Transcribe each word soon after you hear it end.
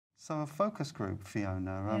So a focus group,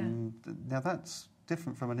 Fiona, Yeah. now that's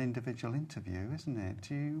different from an individual interview, isn't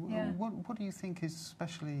it? Yeah. What do you think is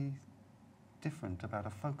especially different about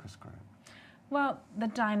a focus group? Well, the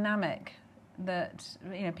dynamic that,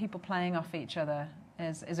 you know, people playing off each other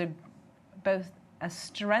is both a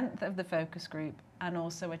strength of the focus group and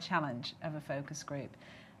also a challenge of a focus group,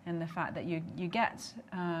 in the fact that you get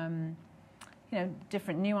you know,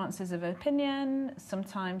 different nuances of opinion,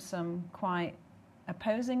 sometimes some quite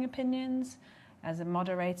opposing opinions. As a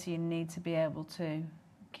moderator, you need to be able to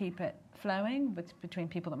keep it flowing between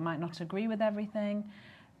people that might not agree with everything,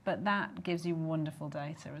 but that gives you wonderful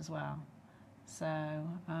data as well. So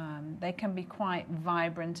they can be quite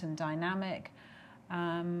vibrant and dynamic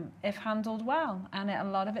if handled well, and a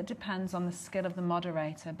lot of it depends on the skill of the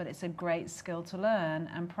moderator, but it's a great skill to learn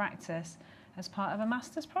and practice as part of a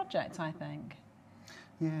master's project, I think.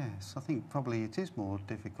 Yes, I think probably it is more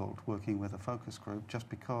difficult working with a focus group just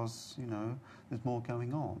because, you know, there's more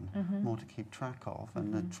going on, more to keep track of,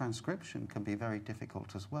 and the transcription can be very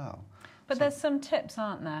difficult as well. But there's some tips,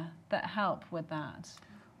 aren't there, that help with that?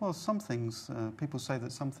 Well, some things, people say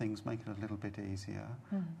that some things make it a little bit easier.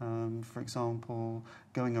 For example,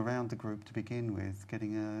 going around the group to begin with,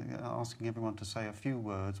 asking everyone to say a few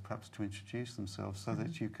words, perhaps to introduce themselves, so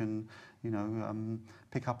that you can, you know,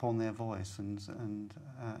 pick up on their voice, and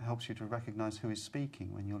helps you to recognise who is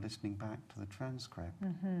speaking when you're listening back to the transcript.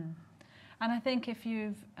 And I think if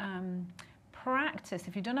you've practiced,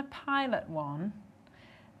 if you've done a pilot one,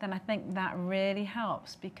 then I think that really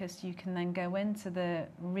helps, because you can then go into the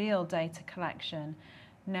real data collection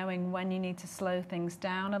knowing when you need to slow things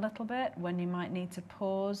down a little bit, when you might need to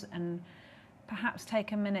pause and perhaps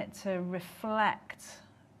take a minute to reflect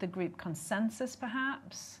the group consensus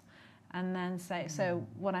perhaps, and then say, so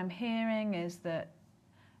what I'm hearing is that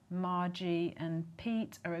Margie and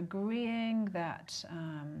Pete are agreeing that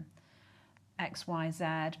X, Y,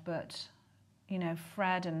 Z, but, you know,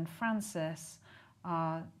 Fred and Francis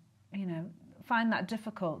are, you know, find that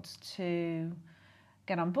difficult to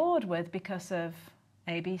get on board with because of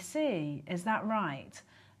ABC. Is that right?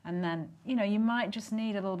 And then, you know, you might just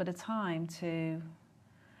need a little bit of time to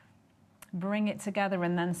bring it together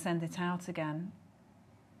and then send it out again.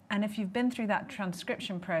 And if you've been through that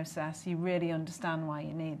transcription process, you really understand why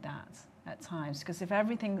you need that at times. Because if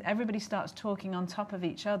everybody starts talking on top of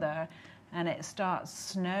each other and it starts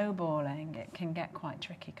snowballing, it can get quite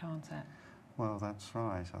tricky, can't it? Well, that's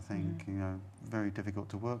right. I think, you know, very difficult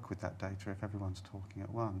to work with that data if everyone's talking at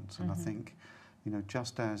once. And I think, you know,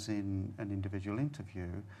 just as in an individual interview,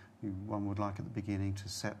 one would like at the beginning to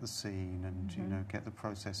set the scene and, you know, get the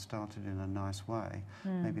process started in a nice way.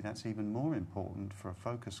 Maybe that's even more important for a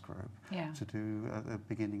focus group, to do at the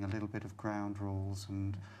beginning a little bit of ground rules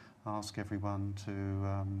and ask everyone to,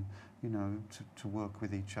 you know, to work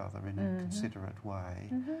with each other in a considerate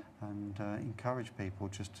way, and encourage people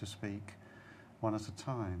just to speak one at a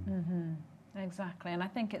time. Exactly, and I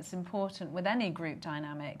think it's important with any group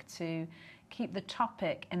dynamic to keep the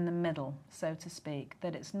topic in the middle, so to speak,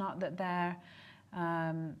 that it's not that they're,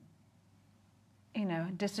 you know,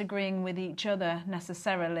 disagreeing with each other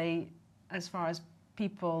necessarily as far as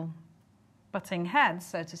people butting heads,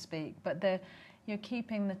 so to speak, but you're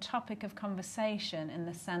keeping the topic of conversation in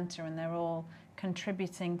the centre and they're all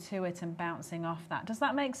contributing to it and bouncing off that. Does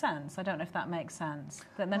that make sense? I don't know if that makes sense.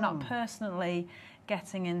 That they're not personally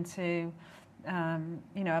getting into,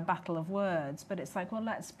 you know, a battle of words, but it's like, well,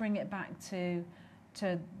 let's bring it back to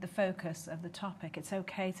the focus of the topic. It's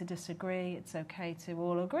okay to disagree. It's okay to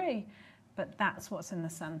all agree, but that's what's in the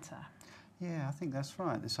centre. Yeah, I think that's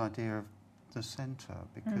right, this idea of the centre,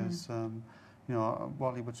 because, you know,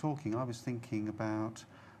 while you were talking, I was thinking about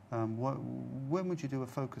when would you do a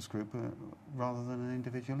focus group rather than an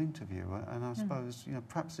individual interview? And I suppose, you know,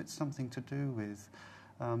 perhaps it's something to do with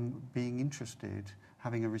being interested,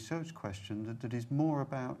 having a research question that is more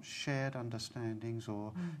about shared understandings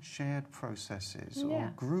or shared processes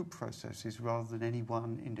or group processes rather than any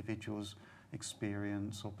one individual's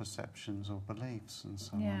experience or perceptions or beliefs and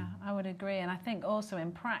so on. Yeah, I would agree. And I think also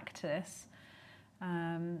in practice,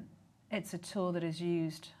 it's a tool that is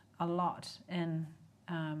used a lot in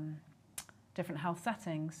different health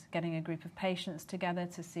settings, getting a group of patients together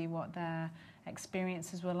to see what their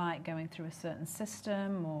experiences were like going through a certain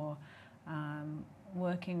system, or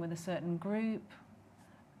working with a certain group,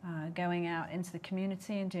 going out into the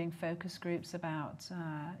community and doing focus groups about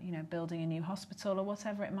you know, building a new hospital or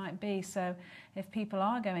whatever it might be. So if people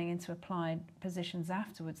are going into applied positions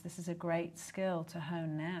afterwards, this is a great skill to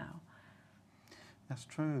hone now. That's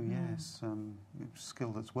true, yes. A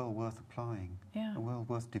skill that's well worth applying, and well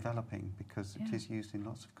worth developing, because it is used in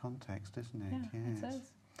lots of contexts, isn't it? Yeah, yes. it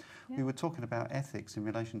is. We were talking about ethics in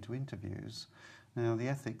relation to interviews. Now, the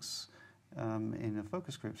ethics in a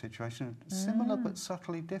focus group situation are similar but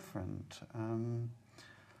subtly different.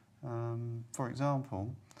 For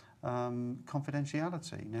example,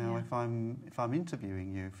 confidentiality. Now, if I'm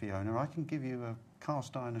interviewing you, Fiona, I can give you a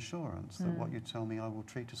cast iron assurance that what you tell me I will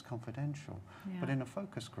treat as confidential. But in a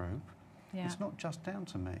focus group, it's not just down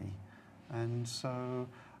to me. And so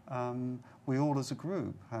we all as a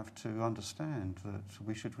group have to understand that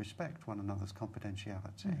we should respect one another's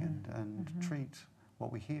confidentiality and treat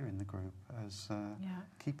what we hear in the group as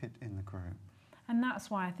keep it in the group. And that's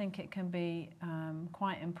why I think it can be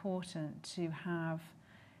quite important to have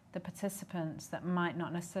the participants that might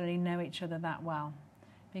not necessarily know each other that well.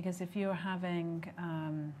 Because if you're having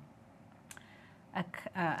an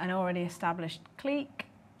already established clique,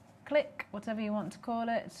 whatever you want to call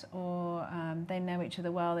it, or they know each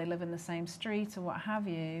other well, they live in the same street or what have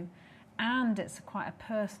you, and it's quite a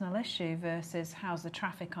personal issue versus how's the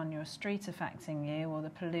traffic on your street affecting you or the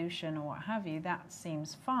pollution or what have you, that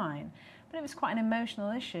seems fine. But if it's quite an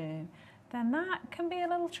emotional issue, then that can be a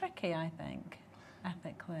little tricky, I think,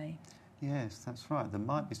 ethically. Yes, that's right. There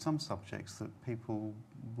might be some subjects that people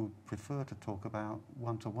would prefer to talk about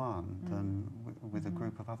one-to-one than with a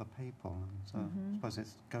group of other people. And so I suppose it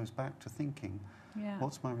goes back to thinking,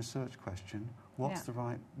 what's my research question? What's the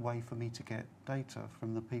right way for me to get data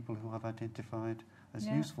from the people who I've identified as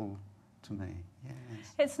useful to me?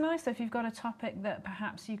 Yes. It's nice if you've got a topic that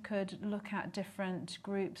perhaps you could look at different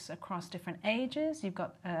groups across different ages. You've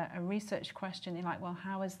got a research question, you're like, well,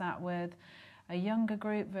 how is that with a younger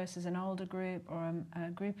group versus an older group, or a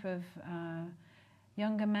group of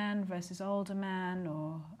younger men versus older men,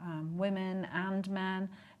 or women and men.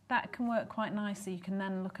 That can work quite nicely. You can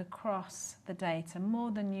then look across the data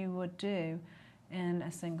more than you would do in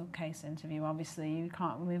a single case interview. Obviously, you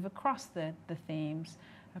can't move across the themes,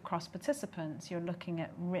 across participants. You're looking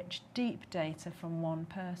at rich, deep data from one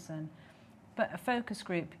person. But a focus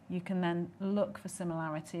group, you can then look for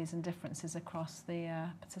similarities and differences across the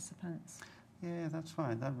participants. Yeah, that's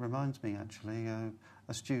right. That reminds me, actually,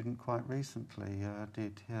 a student quite recently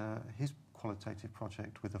did his qualitative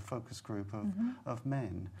project with a focus group of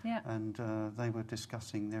men, and they were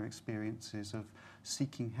discussing their experiences of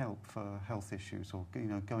seeking help for health issues, or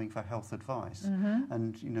going for health advice,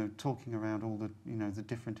 and talking around all the the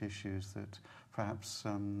different issues that perhaps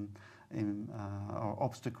are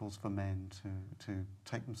obstacles for men to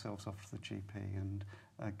take themselves off to the GP and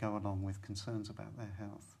go along with concerns about their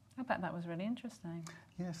health. I bet that was really interesting.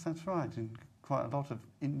 Yes, that's right, and quite a lot of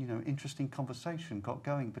interesting conversation got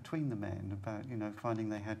going between the men about finding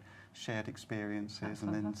they had shared experiences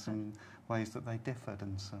and then some ways that they differed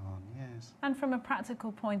and so on. Yes. And from a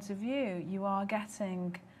practical point of view, you are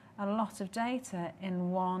getting a lot of data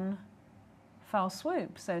in one fell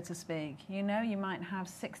swoop, so to speak. You might have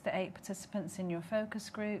 6 to 8 participants in your focus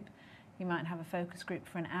group. You might have a focus group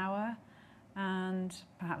for an hour and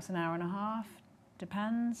perhaps an hour and a half.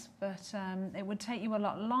 Depends, but it would take you a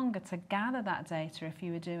lot longer to gather that data if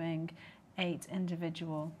you were doing 8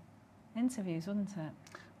 individual interviews, wouldn't it?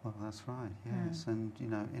 Well, that's right, yes. And,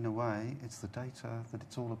 in a way, it's the data that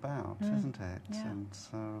it's all about, isn't it? Yeah. And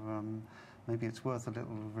so maybe it's worth a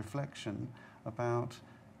little reflection about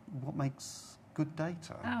what makes good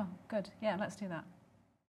data. Oh, good. Yeah, let's do that.